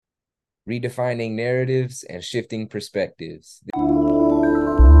redefining narratives and shifting perspectives.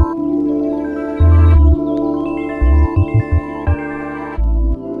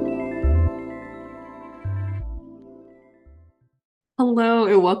 Hello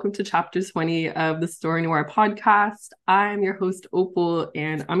and welcome to chapter 20 of the Story Noir podcast. I'm your host, Opal,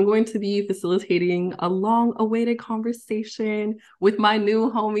 and I'm going to be facilitating a long awaited conversation with my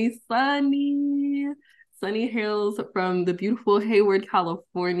new homie, Sonny. Sonny hails from the beautiful Hayward,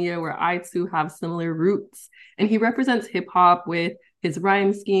 California, where I too have similar roots. And he represents hip hop with his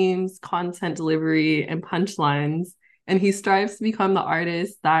rhyme schemes, content delivery, and punchlines. And he strives to become the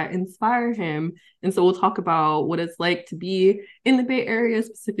artist that inspire him. And so we'll talk about what it's like to be in the Bay Area,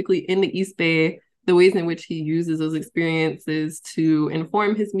 specifically in the East Bay, the ways in which he uses those experiences to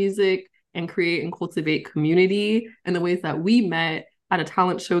inform his music and create and cultivate community, and the ways that we met at a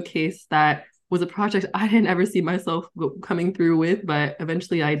talent showcase that was a project I didn't ever see myself coming through with, but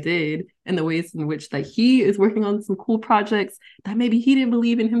eventually I did, and the ways in which that he is working on some cool projects that maybe he didn't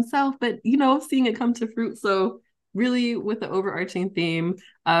believe in himself, but seeing it come to fruit. So really with the overarching theme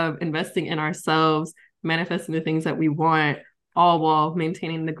of investing in ourselves, manifesting the things that we want, all while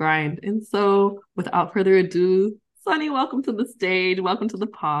maintaining the grind. And so, without further ado, Sonny, welcome to the stage. Welcome to the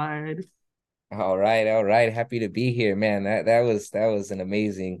pod. All right, all right. Happy to be here, man. That was an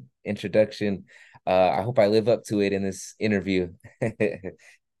amazing introduction. I hope I live up to it in this interview.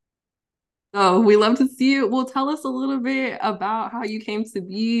 Oh, we love to see you. Well, tell us a little bit about how you came to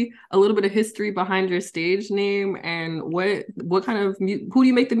be, a little bit of history behind your stage name, and what kind of who do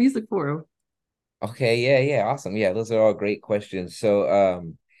you make the music for? Okay, yeah, yeah, awesome. Yeah, those are all great questions.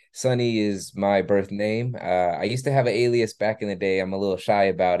 Sonny is my birth name. I used to have an alias back in the day. I'm a little shy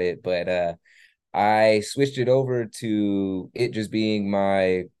about it, but I switched it over to it just being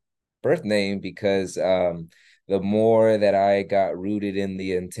my birth name because the more that I got rooted in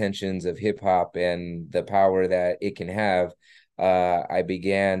the intentions of hip hop and the power that it can have, I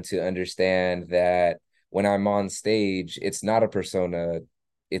began to understand that when I'm on stage, it's not a persona,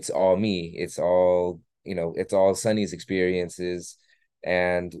 it's all me. It's all, it's all Sonny's experiences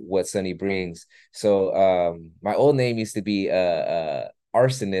and what Sonny brings. My old name used to be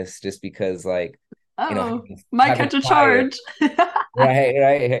arsonist just because Oh, having, might having catch a fire. charge. Right,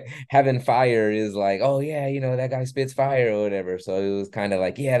 right. Having fire is like, oh yeah, that guy spits fire or whatever. So it was kind of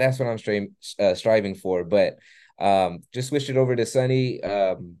like, yeah, that's what I'm striving for. But just switched it over to Sunny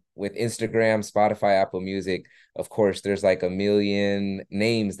with Instagram, Spotify, Apple Music. Of course, there's like a million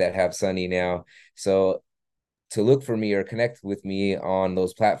names that have Sunny now. So to look for me or connect with me on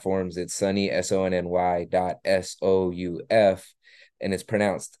those platforms, it's Sonny SONNY.SOUF, and it's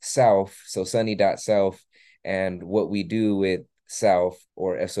pronounced South. So Sonny.South. And what we do with South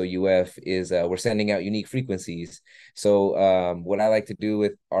or SOUF is we're sending out unique frequencies. What I like to do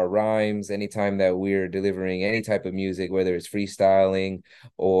with our rhymes, anytime that we're delivering any type of music, whether it's freestyling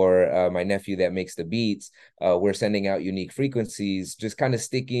or my nephew that makes the beats, we're sending out unique frequencies, just kind of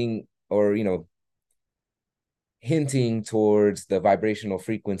sticking or hinting towards the vibrational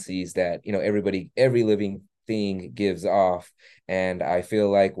frequencies that every living thing gives off. And I feel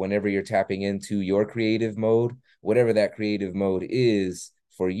like whenever you're tapping into your creative mode, whatever that creative mode is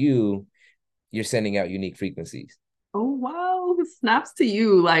for you, you're sending out unique frequencies. Oh wow, snaps to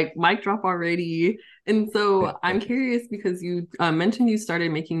you, like mic drop already. And so I'm curious because you mentioned you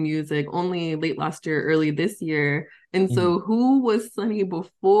started making music only late last year, early this year. And Mhm. so who was Sunny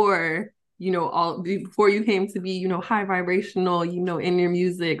before, all before you came to be, high vibrational, in your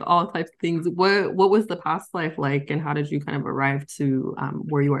music, all types of things. What was the past life like and how did you kind of arrive to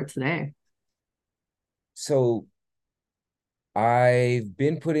where you are today? So I've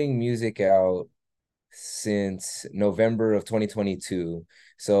been putting music out since November of 2022.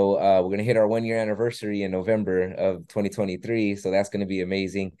 We're gonna hit our 1 year anniversary in November of 2023. So that's gonna be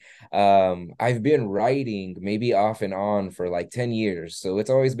amazing. I've been writing maybe off and on for like 10 years. So it's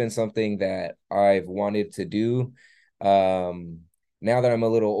always been something that I've wanted to do. Um, Now that I'm a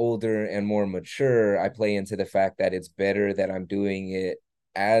little older and more mature, I play into the fact that it's better that I'm doing it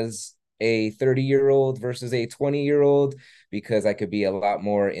as a 30-year-old versus a 20-year-old because I could be a lot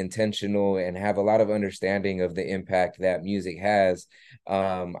more intentional and have a lot of understanding of the impact that music has.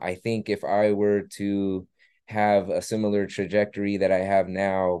 I think if I were to have a similar trajectory that I have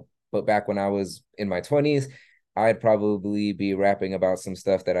now, but back when I was in my 20s, I'd probably be rapping about some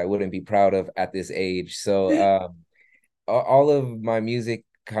stuff that I wouldn't be proud of at this age. All of my music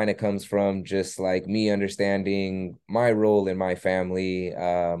kind of comes from just like me understanding my role in my family,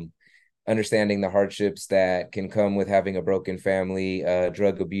 understanding the hardships that can come with having a broken family,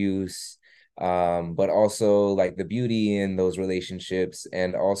 drug abuse, but also like the beauty in those relationships,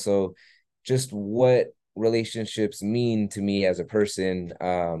 and also just what relationships mean to me as a person.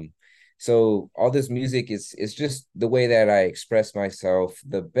 So all this music is just the way that I express myself.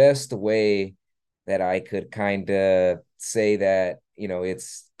 The best way that I could kind of say that,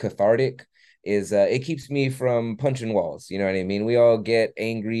 it's cathartic is it keeps me from punching walls. You know what I mean? We all get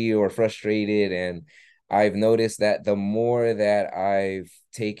angry or frustrated, and I've noticed that the more that I've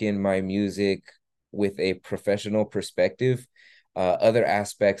taken my music with a professional perspective, other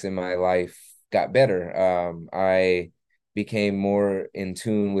aspects in my life got better. I became more in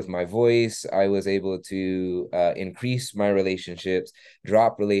tune with my voice. I was able to increase my relationships,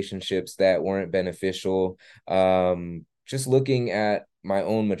 drop relationships that weren't beneficial. Just looking at my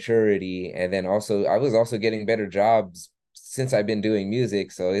own maturity, and then also I was also getting better jobs since I've been doing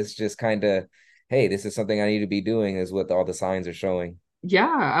music. So it's just kind of, hey, this is something I need to be doing, is what all the signs are showing. Yeah,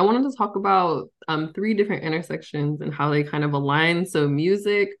 I wanted to talk about three different intersections and how they kind of align. So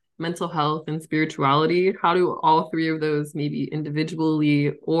music, mental health, and spirituality. How do all three of those, maybe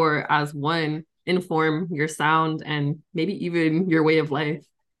individually or as one, inform your sound and maybe even your way of life?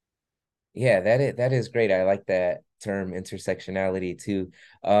 Yeah, that is great. I like that term, intersectionality, too.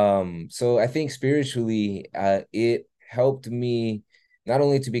 So I think spiritually, it helped me not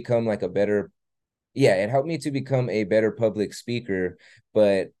only to become like a better, yeah, it helped me to become a better public speaker,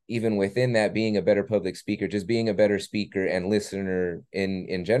 but even within that, being a better public speaker, just being a better speaker and listener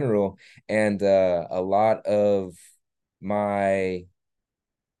in general. And a lot of my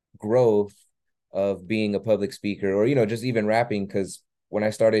growth of being a public speaker, or just even rapping, because when I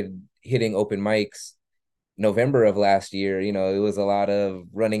started hitting open mics November of last year, it was a lot of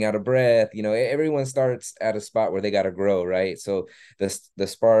running out of breath. Everyone starts at a spot where they got to grow, right? So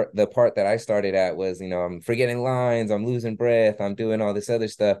the part that I started at was, I'm forgetting lines, I'm losing breath, I'm doing all this other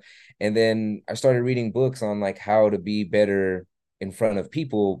stuff. And then I started reading books on like how to be better in front of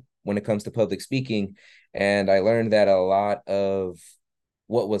people when it comes to public speaking. And I learned that a lot of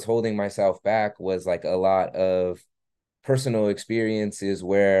what was holding myself back was like a lot of personal experiences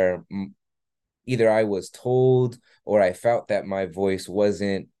where either I was told or I felt that my voice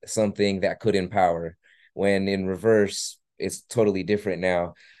wasn't something that could empower, when in reverse, it's totally different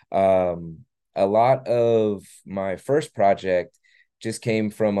now. A lot of my first project just came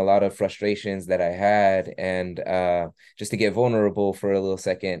from a lot of frustrations that I had. And just to get vulnerable for a little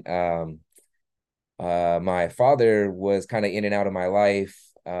second, my father was kind of in and out of my life,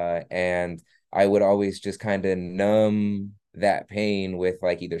 and I would always just kind of numb that pain with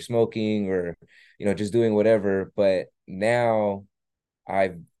like either smoking or just doing whatever. But now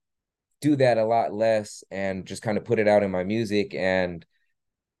I do that a lot less and just kind of put it out in my music, and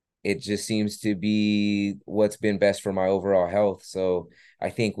it just seems to be what's been best for my overall health. So I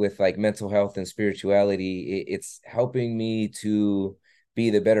think with like mental health and spirituality, it's helping me to be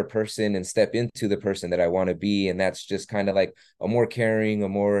the better person and step into the person that I want to be. And that's just kind of like a more caring, a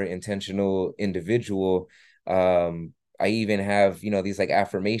more intentional individual. I even have, these like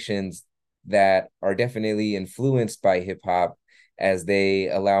affirmations that are definitely influenced by hip hop, as they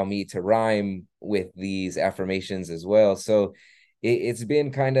allow me to rhyme with these affirmations as well. So it's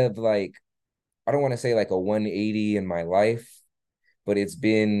been kind of like, I don't want to say like a 180 in my life, but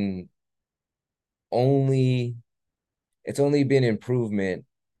only it's only been improvement,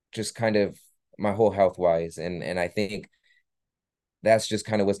 just kind of my whole health wise. And I think that's just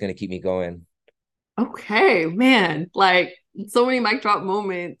kind of what's going to keep me going. Okay, man, like so many mic drop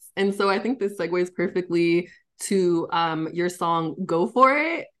moments. And so I think this segues perfectly to your song Go For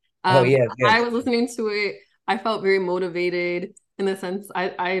It. Oh, Um yes, I yes. was listening to it. I felt very motivated in the sense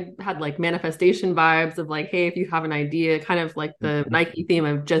I had like manifestation vibes of like, hey, if you have an idea, kind of like the Nike theme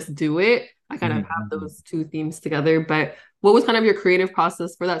of just do it. I kind of have those two themes together. But what was kind of your creative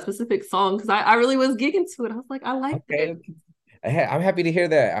process for that specific song? Because I really was gigging to it. I was like, I like this. Okay. I'm happy to hear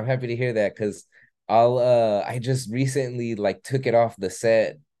that. I'm happy to hear that, because I just recently like took it off the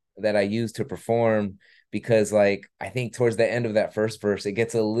set that I used to perform, because like I think towards the end of that first verse it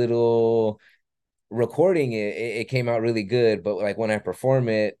gets a little, recording it came out really good, but like when I perform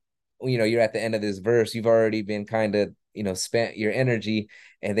it, you're at the end of this verse, you've already been kind of, spent your energy,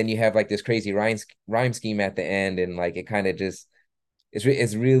 and then you have like this crazy rhyme scheme at the end, and like it kind of just,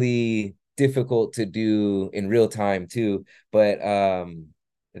 it's really difficult to do in real time too. But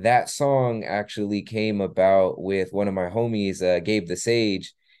that song actually came about with one of my homies, Gabe the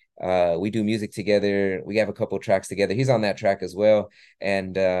Sage. We do music together. We have a couple tracks together. He's on that track as well.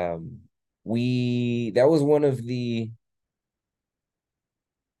 And we that was one of the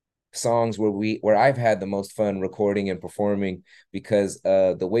songs where I've had the most fun recording and performing, because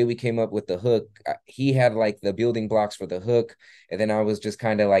the way we came up with the hook, he had like the building blocks for the hook, and then I was just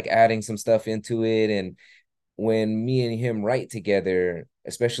kind of like adding some stuff into it. And when me and him write together,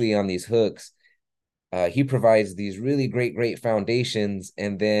 especially on these hooks, he provides these really great foundations,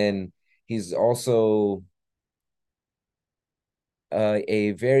 and then he's also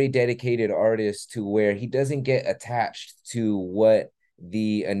a very dedicated artist to where he doesn't get attached to what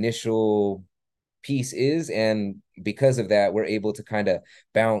the initial piece is. And because of that, we're able to kind of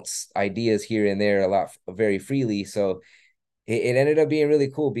bounce ideas here and there a lot very freely. So it ended up being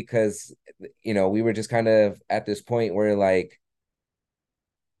really cool because, we were just kind of at this point where like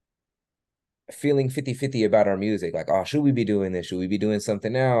feeling 50-50 about our music. Like, oh, should we be doing this? Should we be doing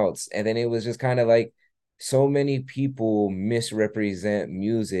something else? And then it was just kind of like so many people misrepresent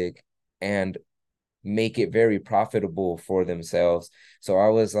music and make it very profitable for themselves. So I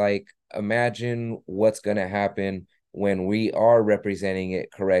was like, imagine what's going to happen when we are representing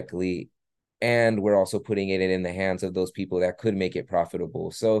it correctly, and we're also putting it in the hands of those people that could make it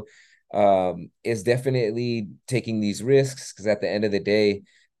profitable. So it's definitely taking these risks, because at the end of the day,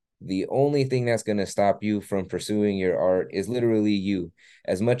 the only thing that's going to stop you from pursuing your art is literally you.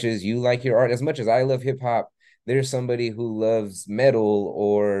 As much as you like your art, as much as I love hip hop, there's somebody who loves metal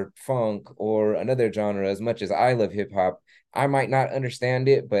or funk or another genre as much as I love hip hop. I might not understand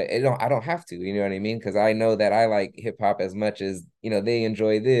it, but I don't have to, you know what I mean? Because I know that I like hip hop as much as, they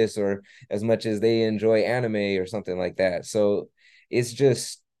enjoy this, or as much as they enjoy anime or something like that. So it's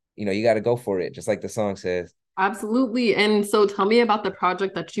just, you got to go for it, just like the song says. Absolutely. And so tell me about the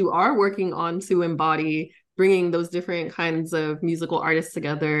project that you are working on to embody bringing those different kinds of musical artists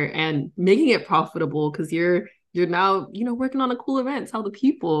together and making it profitable because you're now, working on a cool event. Tell the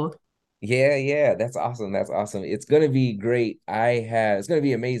people. Yeah, that's awesome. That's awesome. It's gonna be great. It's gonna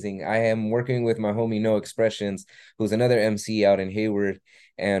be amazing. I am working with my homie No Expressions, who's another MC out in Hayward,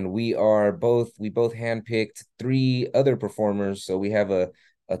 and we both handpicked three other performers. So we have a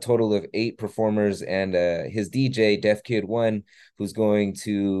total of eight performers, and his DJ, Def Kid One, who's going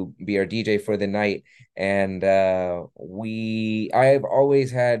to be our DJ for the night. And I've always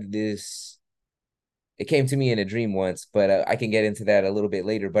had this, it came to me in a dream once, but I can get into that a little bit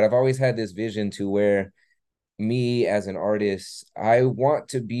later. But I've always had this vision to where me as an artist, I want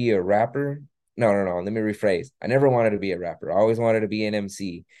to be a rapper. No. Let me rephrase. I never wanted to be a rapper. I always wanted to be an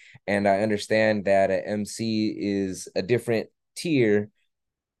MC. And I understand that an MC is a different tier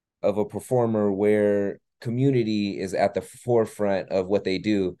of a performer where community is at the forefront of what they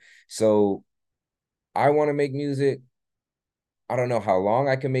do. So I want to make music. I don't know how long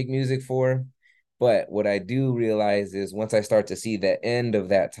I can make music for, but what I do realize is once I start to see the end of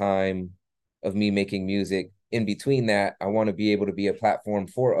that time of me making music, in between that, I want to be able to be a platform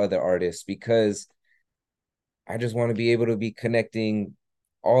for other artists, because I just want to be able to be connecting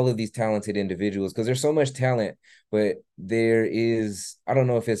all of these talented individuals, because there's so much talent, but there is, I don't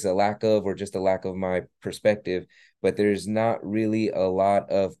know if it's a lack of or just a lack of my perspective, but there's not really a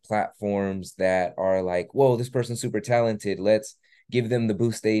lot of platforms that are like, whoa, this person's super talented. Let's give them the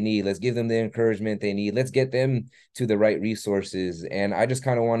boost they need. Let's give them the encouragement they need. Let's get them to the right resources. And I just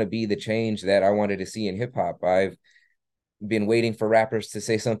kind of want to be the change that I wanted to see in hip hop. I've been waiting for rappers to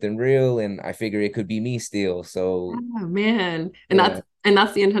say something real, and I figure it could be me still. So Oh man. And yeah,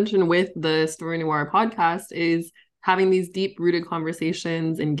 that's the intention with the Story Noir podcast is having these deep rooted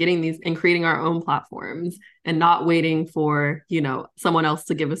conversations and getting these and creating our own platforms and not waiting for, someone else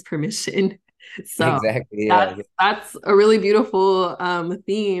to give us permission. So exactly. Yeah. that's a really beautiful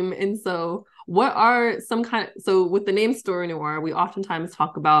theme. And so what are so with the name Story Noir, we oftentimes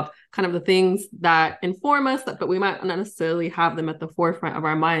talk about kind of the things that inform us but we might not necessarily have them at the forefront of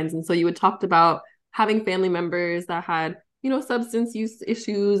our minds. And so you had talked about having family members that had, substance use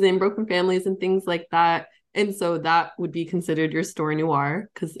issues and broken families and things like that. And so that would be considered your story noir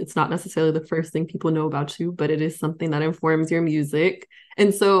because it's not necessarily the first thing people know about you, but it is something that informs your music.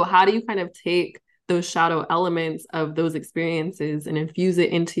 And so, how do you kind of take those shadow elements of those experiences and infuse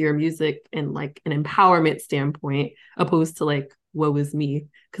it into your music in like an empowerment standpoint, opposed to like, woe is me?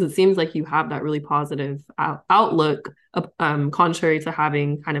 Because it seems like you have that really positive outlook, contrary to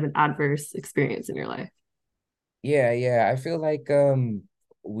having kind of an adverse experience in your life. Yeah. I feel like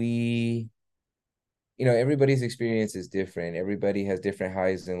we everybody's experience is different. Everybody has different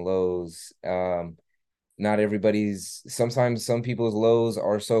highs and lows. Not everybody's, sometimes some people's lows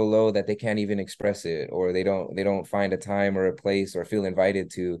are so low that they can't even express it, or they don't find a time or a place or feel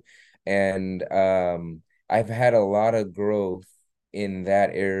invited to. And I've had a lot of growth in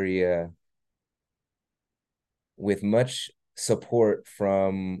that area with much support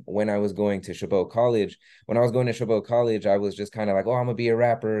from when I was going to Chabot College. When I was going to Chabot College, I was just kind of like, oh, I'm gonna be a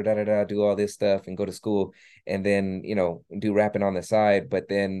rapper, da da da, do all this stuff and go to school and then, do rapping on the side. But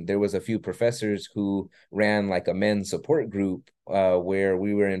then there was a few professors who ran like a men's support group where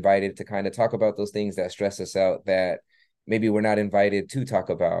we were invited to kind of talk about those things that stress us out that maybe we're not invited to talk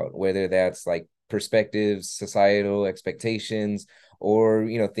about, whether that's like perspectives, societal expectations, or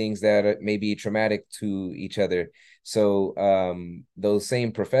things that may be traumatic to each other. So those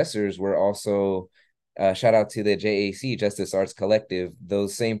same professors were also shout out to the JAC, Justice Arts Collective.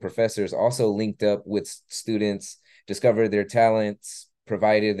 Those same professors also linked up with students, discovered their talents,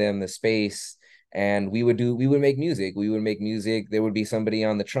 provided them the space, and we would make music. We would make music. There would be somebody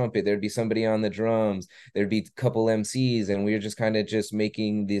on the trumpet, there'd be somebody on the drums, there'd be a couple MCs, and we were just kind of just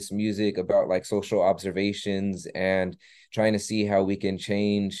making this music about like social observations and trying to see how we can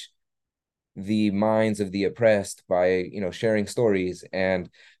change the minds of the oppressed by sharing stories. And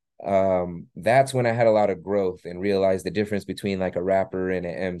that's when I had a lot of growth and realized the difference between like a rapper and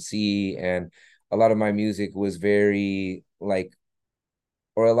an MC. And a lot of my music was very like,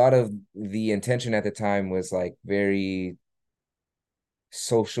 or a lot of the intention at the time was like very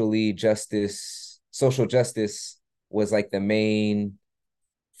social justice was like the main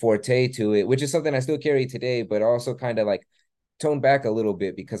forte to it, which is something I still carry today, but also kind of like tone back a little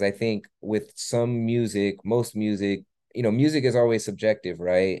bit, because I think with some music, most music, music is always subjective,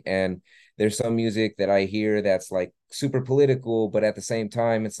 right? And there's some music that I hear that's like super political, but at the same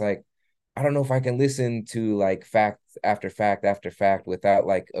time, it's like, I don't know if I can listen to like fact after fact after fact without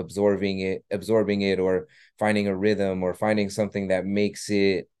like absorbing it, or finding a rhythm or finding something that makes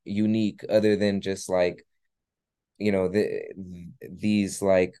it unique other than just like, these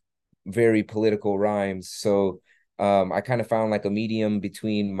like very political rhymes. So I kind of found like a medium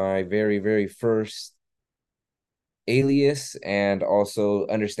between my very, very first alias and also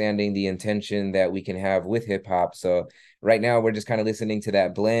understanding the intention that we can have with hip hop. So right now we're just kind of listening to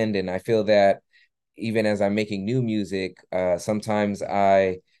that blend. And I feel that even as I'm making new music, sometimes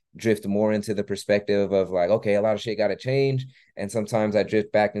I drift more into the perspective of like, okay, a lot of shit got to change. And sometimes I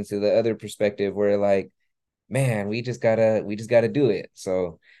drift back into the other perspective where like, man, we just gotta do it.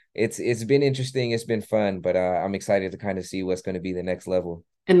 So it's been interesting. It's been fun, but I'm excited to kind of see what's going to be the next level.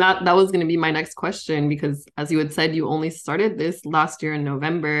 And that was going to be my next question because as you had said, you only started this last year in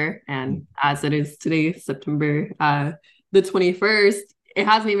November, and as it is today, September the 21st, it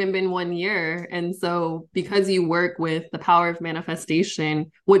hasn't even been 1 year. And so because you work with the power of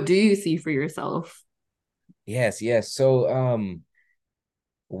manifestation, what do you see for yourself? Yes, yes. So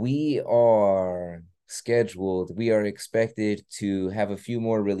we are expected to have a few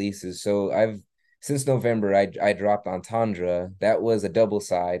more releases. So I've since November I dropped Entendre. That was a double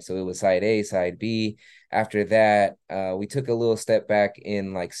side, so it was side A, side B. After that, we took a little step back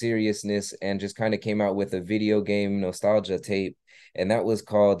in like seriousness and just kind of came out with a video game nostalgia tape, and that was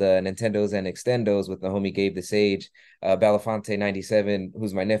called Nintendos and Extendos with the homie Gabe the Sage. Belafonte 97,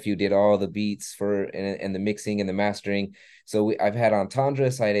 who's my nephew, did all the beats for and the mixing and the mastering. So I've had Entendre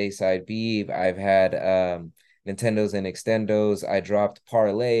side A, side B. I've had Nintendos and Extendos. I dropped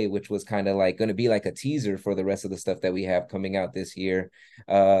Parlay, which was kind of like going to be like a teaser for the rest of the stuff that we have coming out this year.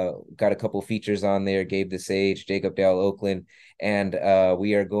 Got a couple features on there: Gabe the Sage, Jacob Dale Oakland, and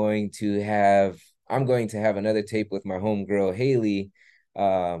we are going to have. I'm going to have another tape with my homegirl Haley.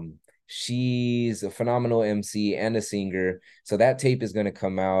 She's a phenomenal MC and a singer. So that tape is going to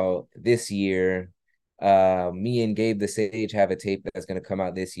come out this year. Me and Gabe the Sage have a tape that's going to come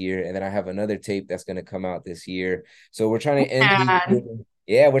out this year, and then I have another tape that's going to come out this year. So we're trying to end the year. And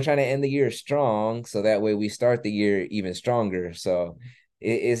Yeah, we're trying to end the year strong, so that way we start the year even stronger. So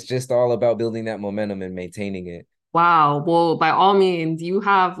it's just all about building that momentum and maintaining it. wow. Well, by all means, you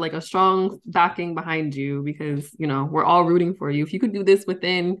have like a strong backing behind you because, we're all rooting for you. If you could do this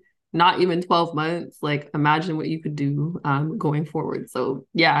within not even 12 months, like imagine what you could do going forward. So,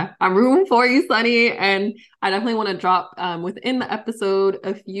 yeah, I'm rooting for you, Sonny. And I definitely want to drop within the episode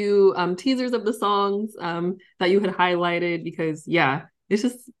a few teasers of the songs that you had highlighted because, yeah, it's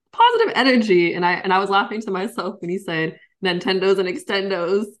just positive energy. And I was laughing to myself when you said Nintendos and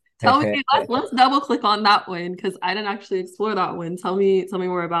Extendos. Tell me, let's double click on that one because I didn't actually explore that one. Tell me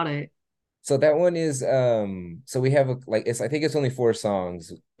more about it. So that one is so we have like it's I think it's only four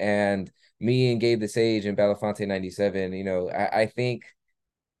songs, and me and Gabe the Sage and Belafonte 97, I think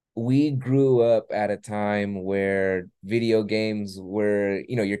we grew up at a time where video games were,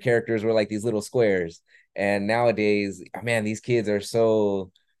 your characters were like these little squares. And nowadays, man, these kids are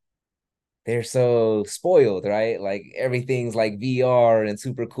they're so spoiled, right? Like everything's like VR and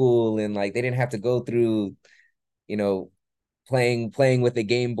super cool, and like they didn't have to go through, you know playing with the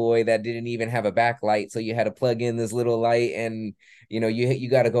Game Boy that didn't even have a backlight, so you had to plug in this little light, and you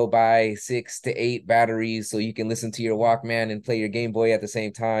got to go buy 6 to 8 batteries so you can listen to your Walkman and play your Game Boy at the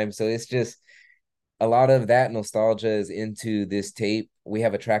same time. So it's just a lot of that nostalgia is into this tape. We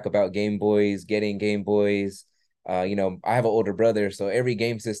have a track about Game Boys, getting Game Boys. I have an older brother, so every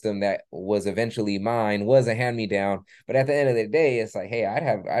game system that was eventually mine was a hand-me-down. But at the end of the day, it's like, hey,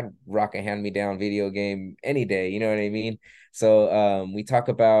 I'd rock a hand-me-down video game any day. You know what I mean? So we talk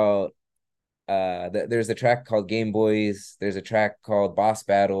about there's a track called Game Boys. There's a track called Boss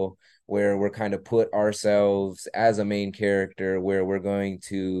Battle where we're kind of put ourselves as a main character, where we're going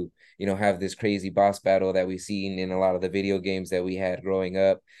to have this crazy boss battle that we've seen in a lot of the video games that we had growing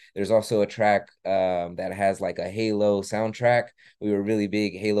up. There's also a track that has like a Halo soundtrack. We were really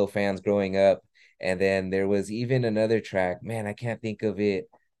big Halo fans growing up. And then there was even another track, man, I can't think of it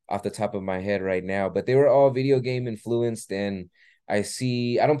off the top of my head right now, but they were all video game influenced. And I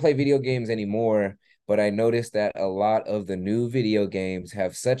don't play video games anymore, but I noticed that a lot of the new video games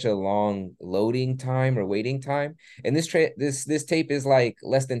have such a long loading time or waiting time. And this tape is like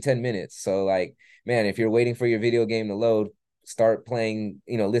less than 10 minutes. So like, man, if you're waiting for your video game to load, start playing,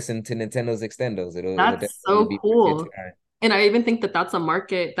 listen to Nintendo's Extendos. It'll That's definitely so be worth your cool. time. And I even think that that's a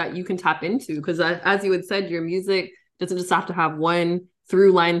market that you can tap into because, as you had said, your music doesn't just have to have one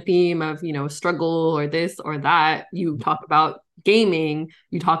through line theme of, struggle or this or that. You talk about gaming,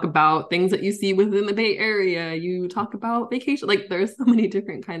 you talk about things that you see within the Bay Area, you talk about vacation. Like there's so many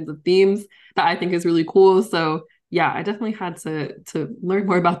different kinds of themes that I think is really cool. So yeah, I definitely had to learn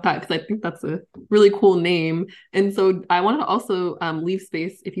more about that because I think that's a really cool name. And so I wanted to also leave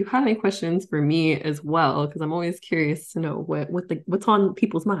space if you had any questions for me as well, because I'm always curious to know what's on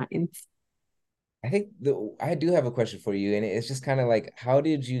people's minds. I do have a question for you, and it's just kind of like, how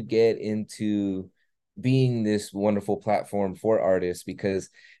did you get into being this wonderful platform for artists? Because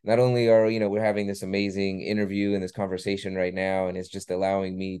not only are, we're having this amazing interview and this conversation right now, and it's just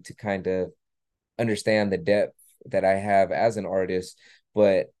allowing me to kind of understand the depth that I have as an artist,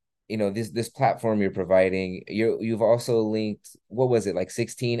 but this platform you're providing, you've also linked, what was it, like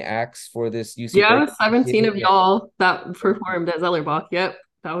 16 acts for this UC Yeah, Berkeley 17 initiative? of Yeah. y'all that performed at Zellerbach. Yep,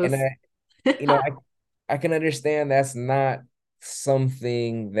 that And was. you know, I can understand that's not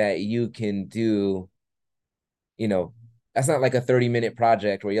something that you can do, you know, that's not like a 30-minute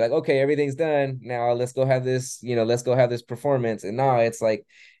project where you're like, okay, everything's done. Now let's go have this performance. And now it's like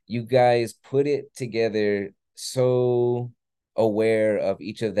you guys put it together so aware of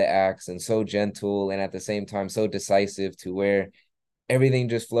each of the acts and so gentle and at the same time so decisive to where everything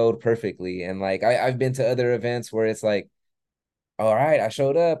just flowed perfectly. And like I've been to other events where it's like, all right, I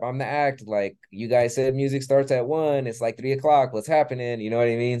showed up. I'm the act. Like you guys said, music starts at 1. It's like 3 o'clock. What's happening? You know what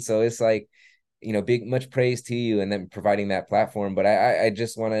I mean? So it's like, big much praise to you and then providing that platform. But I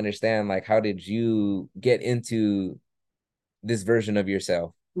just want to understand, like, how did you get into this version of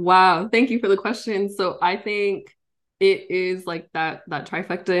yourself? Wow, thank you for the question. So I think it is like that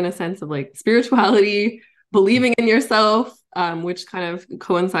trifecta in a sense of like spirituality, believing in yourself, which kind of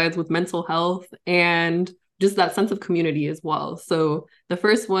coincides with mental health and just that sense of community as well. So the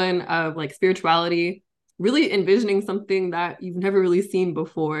first one of like spirituality, really envisioning something that you've never really seen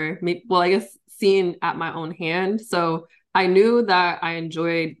before. Well, I guess seen at my own hand. So I knew that I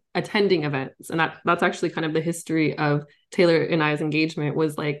enjoyed attending events, and that's actually kind of the history of Taylor and I's engagement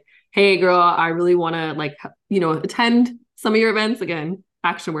was like, hey girl, I really want to like, attend some of your events again,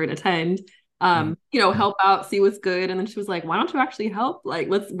 action word attend, Mm. help out, see what's good. And then she was like, why don't you actually help? Like,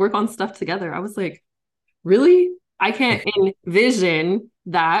 let's work on stuff together. I was like, really? I can't envision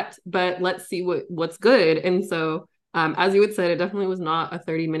that, but let's see what's good. And so as you had said, it definitely was not a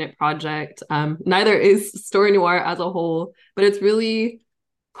 30-minute project. Neither is Story Noir as a whole, but it's really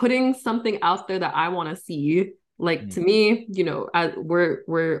putting something out there that I want to see. Like Mm. to me,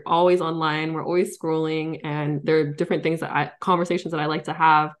 we're always online, we're always scrolling, and there are different things conversations that I like to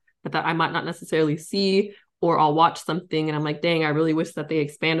have that I might not necessarily see, or I'll watch something and I'm like, dang, I really wish that they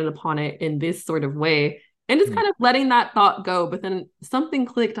expanded upon it in this sort of way. And just Mm. kind of letting that thought go. But then something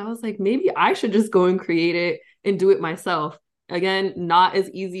clicked. I was like, maybe I should just go and create it and do it myself. Again, not as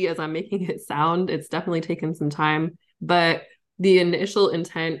easy as I'm making it sound. It's definitely taken some time, but the initial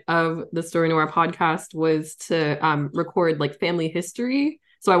intent of the Story Noir podcast was to record like family history.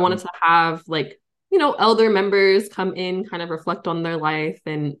 So I wanted Mm. to have like, elder members come in, kind of reflect on their life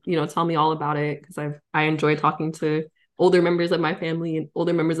and, tell me all about it because I enjoy talking to older members of my family and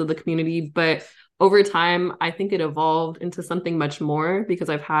older members of the community. But over time, I think it evolved into something much more because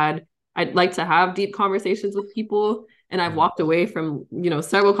I'd like to have deep conversations with people. And I've Mhm. walked away from,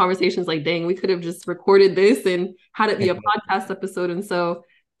 several conversations like, dang, we could have just recorded this and had it be a podcast episode. And so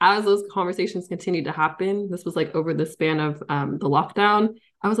as those conversations continued to happen, this was like over the span of the lockdown,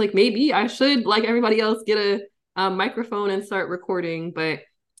 I was like, maybe I should, like everybody else, get a microphone and start recording, but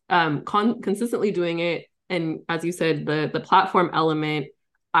consistently doing it. And as you said, the platform element,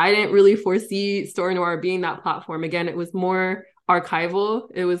 I didn't really foresee Story Noir being that platform. Again, it was more archival.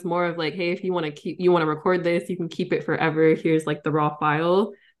 It was more of like, hey, if you want to record this, you can keep it forever. Here's like the raw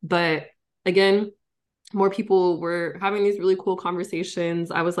file. But again, more people were having these really cool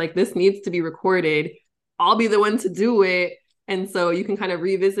conversations. I was like, this needs to be recorded. I'll be the one to do it. And so you can kind of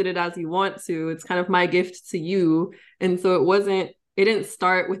revisit it as you want to. It's kind of my gift to you. And so it didn't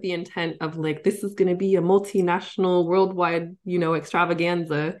start with the intent of like, this is going to be a multinational, worldwide,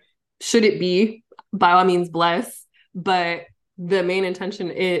 extravaganza. Should it be? By all means, bless. But the main intention,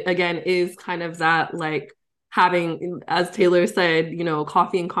 again, is kind of that like having, as Taylor said,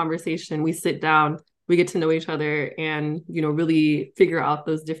 coffee and conversation. We sit down, we get to know each other and really figure out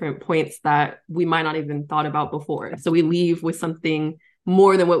those different points that we might not even thought about before, so we leave with something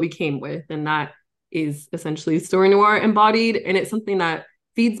more than what we came with, and that is essentially Story Noir embodied, and it's something that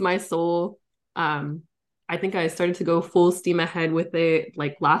feeds my soul. I think I started to go full steam ahead with it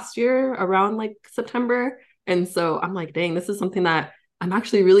like last year around like September, and so I'm like, dang, this is something that I'm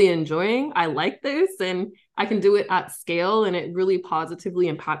actually really enjoying. I like this and I can do it at scale, and it really positively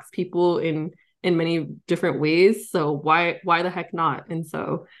impacts people in many different ways. So why the heck not? And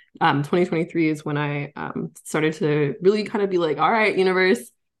so 2023 is when I started to really kind of be like, all right, universe,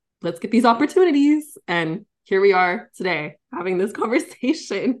 let's get these opportunities. And here we are today having this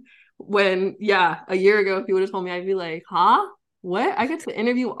conversation. When, yeah, a year ago, if you would have told me, I'd be like, huh? What? I get to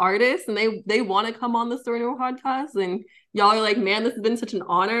interview artists and they want to come on the Story Noir podcast. And y'all are like, man, this has been such an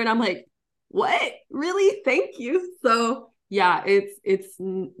honor. And I'm like, what? Really? Thank you. So yeah, it's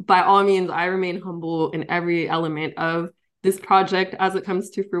by all means, I remain humble in every element of this project as it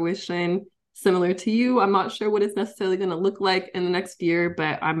comes to fruition. Similar to you, I'm not sure what it's necessarily going to look like in the next year,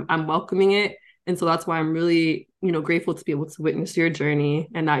 but I'm welcoming it, and so that's why I'm really grateful to be able to witness your journey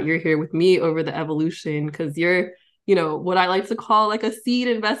and that you're here with me over the evolution, because you're what I like to call like a seed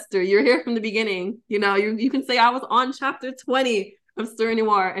investor. You're here from the beginning. You can say I was on chapter 20 of Story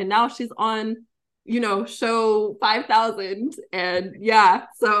Noir, and now she's on show 5,000. And yeah,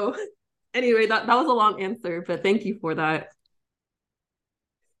 so anyway, that was a long answer, but thank you for that.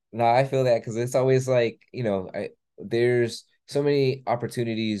 No, I feel that because it's always like, there's so many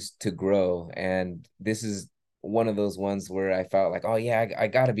opportunities to grow, and this is one of those ones where I felt like, oh yeah, I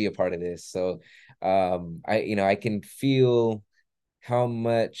got to be a part of this. So, I can feel how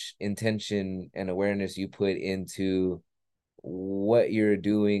much intention and awareness you put into what you're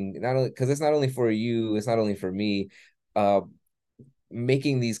doing, not only because it's not only for you, it's not only for me. Uh,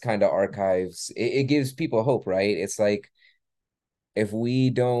 Making these kind of archives, it gives people hope, right? It's like if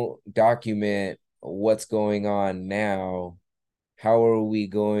we don't document what's going on now, how are we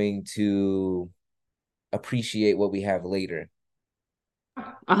going to appreciate what we have later?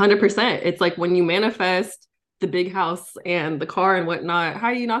 100%. It's like when you manifest the big house and the car and whatnot, how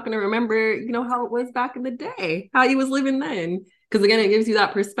are you not going to remember, how it was back in the day, how you was living then? Because again, it gives you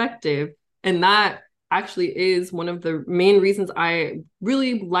that perspective. And that actually is one of the main reasons I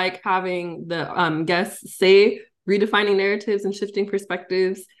really like having the guests say redefining narratives and shifting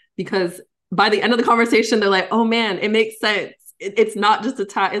perspectives, because by the end of the conversation, they're like, oh man, it makes sense. It's not just a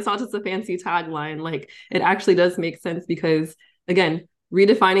tag, it's not just a fancy tagline. Like it actually does make sense because again,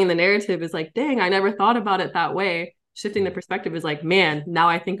 redefining the narrative is like, dang, I never thought about it that way. Shifting the perspective is like, man, now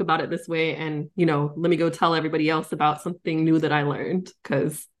I think about it this way. And, let me go tell everybody else about something new that I learned.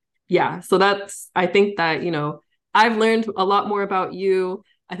 Cause yeah, so I think that, I've learned a lot more about you.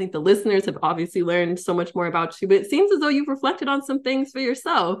 I think the listeners have obviously learned so much more about you, but it seems as though you've reflected on some things for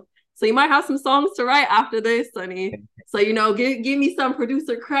yourself. So you might have some songs to write after this, Sonny. So, give me some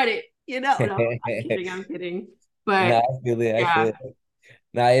producer credit, No, I'm kidding. I'm kidding. No, But I feel it. I feel yeah. it.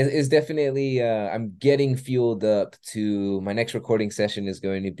 No, it's definitely I'm getting fueled up to my next recording session is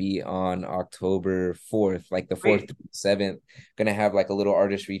going to be on October 4th, like the 4th Great. through 7th. Gonna have like a little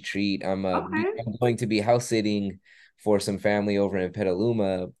artist retreat. Okay. I'm going to be house sitting for some family over in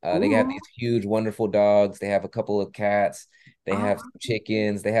Petaluma. They have Ooh. these huge, wonderful dogs. They have a couple of cats. They have Oh, some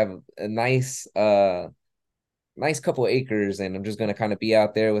chickens. They have a nice couple acres, and I'm just gonna kind of be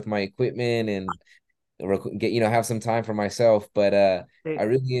out there with my equipment and get have some time for myself. But I great.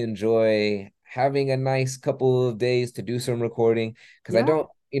 really enjoy having a nice couple of days to do some recording because I Yeah. don't,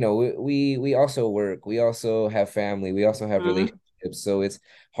 we also work, we also have family, we also have Mhm. relationships. So it's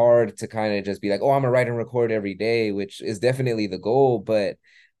hard to kind of just be like, oh, I'm gonna write and record every day, which is definitely the goal. But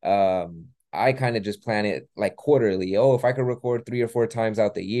I kind of just plan it like quarterly. Oh, if I could record 3 or 4 times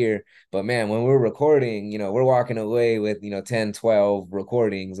out the year. But man, when we're recording, we're walking away with, 10, 12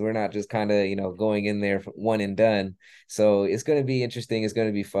 recordings. We're not just kind of, going in there for one and done. So it's going to be interesting. It's going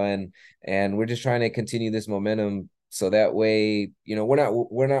to be fun. And we're just trying to continue this momentum. So that way,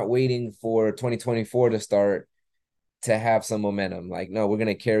 we're not waiting for 2024 to start to have some momentum. Like, no, we're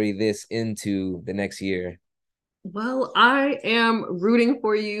gonna carry this into the next year. Well, I am rooting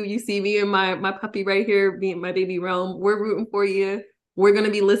for you. You see me and my puppy right here, me and my baby Realm. We're rooting for you. We're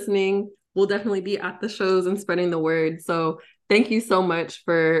gonna be listening. We'll definitely be at the shows and spreading the word. So thank you so much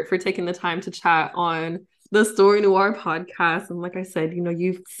for taking the time to chat on the Story Noir podcast. And like I said,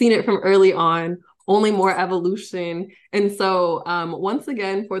 you've seen it from early on, only more evolution. And so once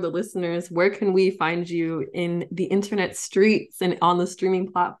again, for the listeners, where can we find you in the internet streets and on the streaming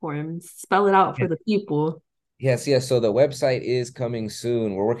platforms? Spell it out for the people. Yes, yes. So the website is coming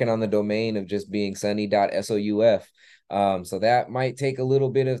soon. We're working on the domain of just being sunny.souf. So that might take a little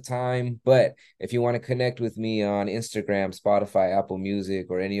bit of time, but if you want to connect with me on Instagram, Spotify, Apple Music,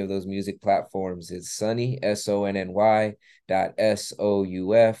 or any of those music platforms, it's Sonny, SONNY.SOUF.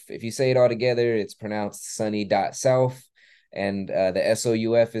 If you say it all together, it's pronounced sunny.south. And the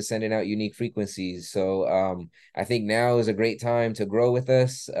SOUF is sending out unique frequencies. So I think now is a great time to grow with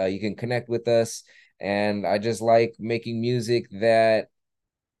us. You can connect with us, and I just like making music that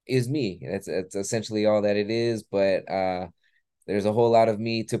is me. It's essentially all that it is, but there's a whole lot of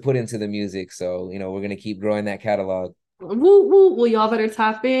me to put into the music. So, we're gonna keep growing that catalog. Woo woo. Well, y'all better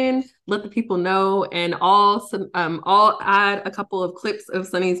tap in, let the people know, and I'll add a couple of clips of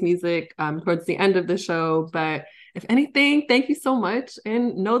Sunny's music towards the end of the show. But if anything, thank you so much,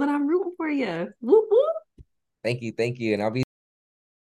 and know that I'm rooting for you. Woo woo. Thank you, and I'll be